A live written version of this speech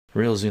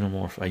Real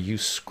Xenomorph. I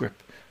use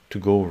script to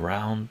go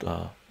around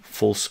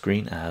full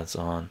screen ads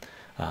on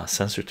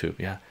CensorTube.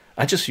 Yeah,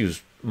 I just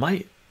use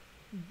my,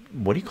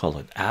 what do you call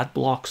it, ad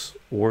blocks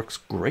works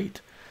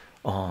great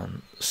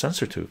on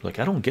CensorTube. Like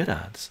I don't get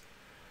ads.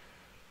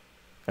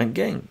 And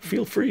gang,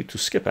 feel free to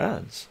skip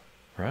ads,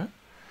 right?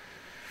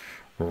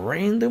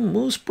 Random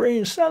Moose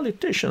Brain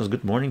salutations.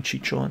 Good morning,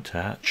 Chycho and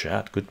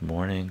chat. Good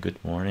morning,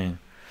 good morning.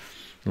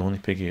 Lonely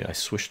Piggy, I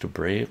switched to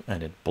Brave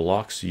and it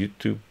blocks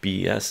YouTube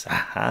BS.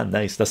 Aha,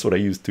 nice. That's what I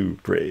use too.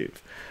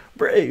 Brave,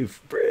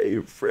 brave,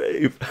 brave,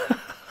 brave.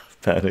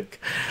 Panic.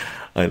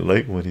 I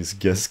like when his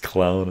guests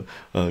clown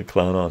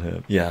on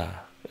him. Yeah,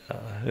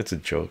 it's a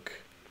joke.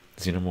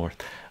 Xenomorph.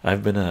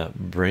 I've been a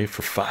Brave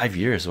for 5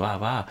 years. Wow,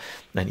 wow.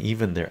 And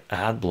even their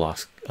ad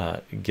blocks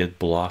get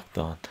blocked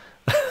on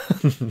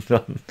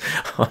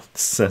on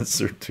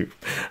CensorTube.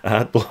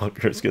 Ad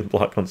blockers get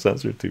blocked on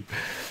CensorTube.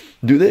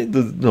 Do they?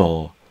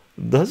 No.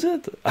 Does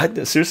it?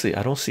 Seriously,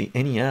 I don't see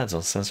any ads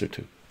on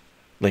CensorTube.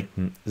 Like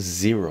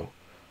zero.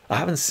 I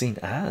haven't seen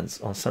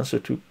ads on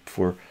CensorTube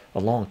for a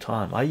long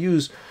time. I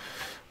use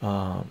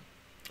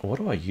what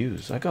do I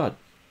use? I got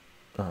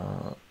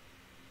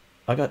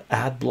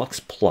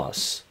Adblocks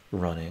Plus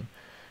running.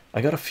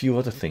 I got a few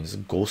other things,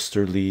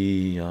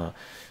 Ghosterly,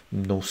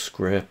 no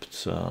script,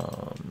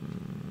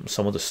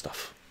 some of the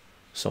stuff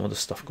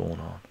going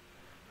on,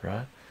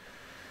 right?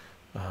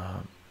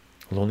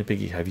 Lonely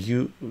Piggy, have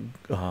you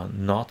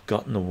not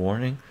gotten a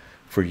warning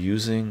for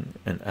using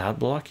an ad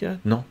block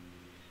yet? No,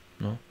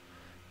 no.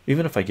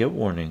 Even if I get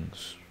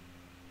warnings,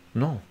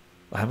 no,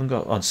 I haven't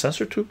got on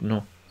CensorTube.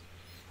 No,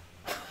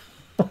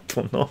 I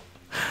don't know.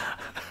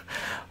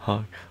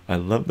 I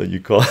love that you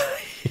call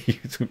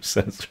YouTube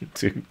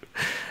CensorTube.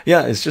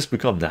 Yeah, it's just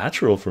become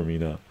natural for me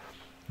now,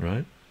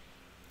 right?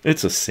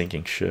 It's a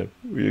sinking ship.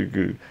 We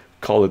could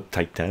call it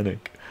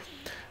Titanic.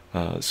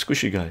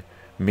 Squishy guy,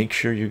 make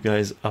sure you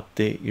guys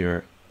update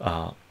your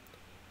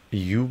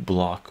U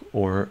block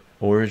or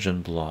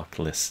origin block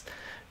list.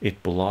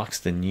 It blocks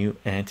the new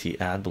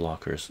anti-ad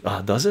blockers.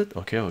 Does it?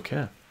 Okay,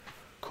 okay,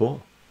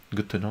 cool,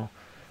 good to know.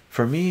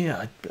 For me,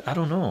 I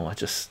don't know, I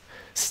just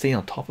stay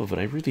on top of it.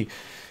 I really,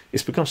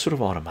 it's become sort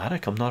of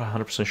automatic. I'm not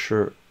 100%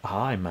 sure how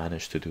I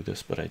managed to do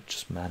this, but I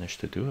just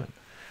managed to do it,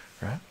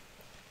 right?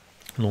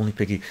 Lonely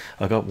Piggy,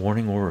 I got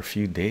warning over a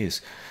few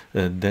days,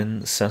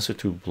 then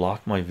CensorTube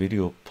blocked my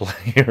video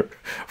player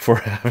for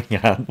having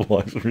ad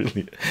blocks.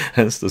 Really,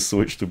 hence the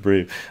switch to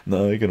Brave.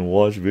 Now I can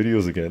watch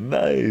videos again.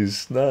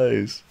 Nice,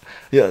 nice.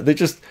 Yeah, they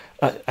just,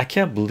 I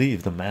can't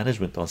believe the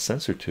management on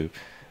CensorTube.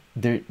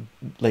 They're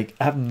like,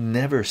 I've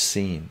never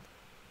seen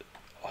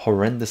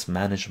horrendous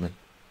management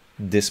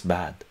this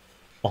bad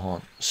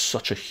on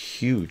such a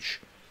huge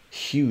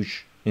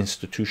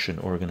institution,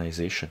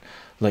 organization,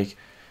 like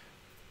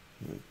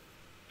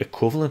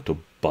equivalent to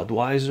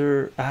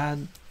Budweiser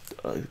ad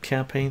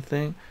campaign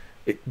thing.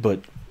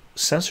 But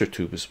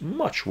CensorTube is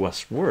much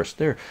worse.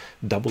 They're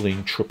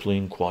doubling,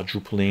 tripling,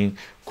 quadrupling,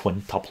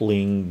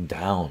 quintupling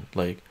down,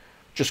 like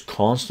just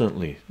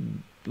constantly.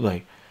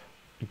 Like,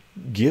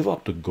 give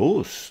up the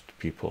ghost,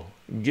 people,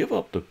 give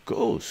up the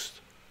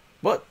ghost.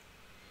 But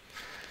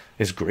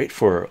it's great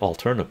for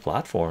alternative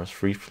platforms,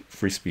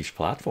 free speech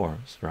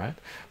platforms, right?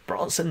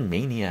 Bronson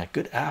Maniac,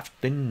 good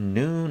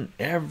afternoon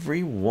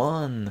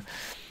everyone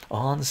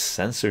on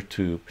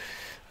CensorTube.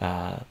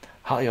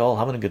 How y'all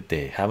having a good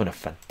day? Having a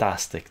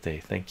fantastic day.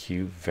 Thank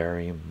you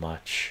very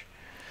much.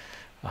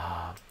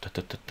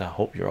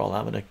 Hope you're all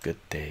having a good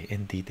day.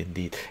 Indeed,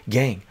 indeed.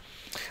 Gang,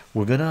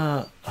 we're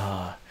gonna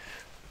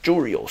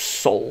Jorio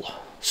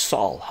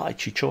Sol. Hi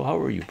Chycho, how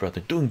are you, brother?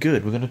 Doing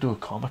good. We're gonna do a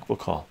comic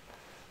book haul.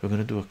 We're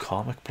gonna do a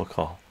comic book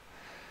haul.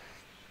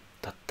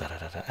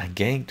 And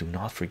gang, do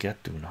not forget,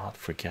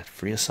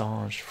 free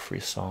Assange, free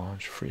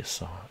Assange, free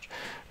Assange.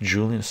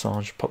 Julian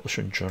Assange,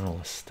 publisher and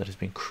journalist that has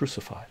been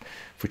crucified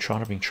for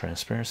trying to bring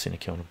transparency and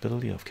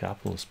accountability of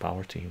capitalist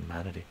power to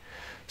humanity,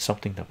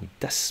 something that we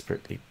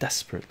desperately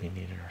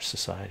need in our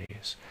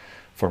societies.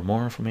 For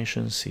more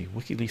information, see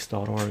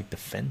wikileaks.org,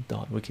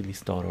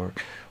 defend.wikileaks.org,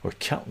 or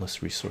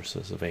countless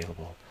resources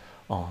available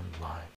online.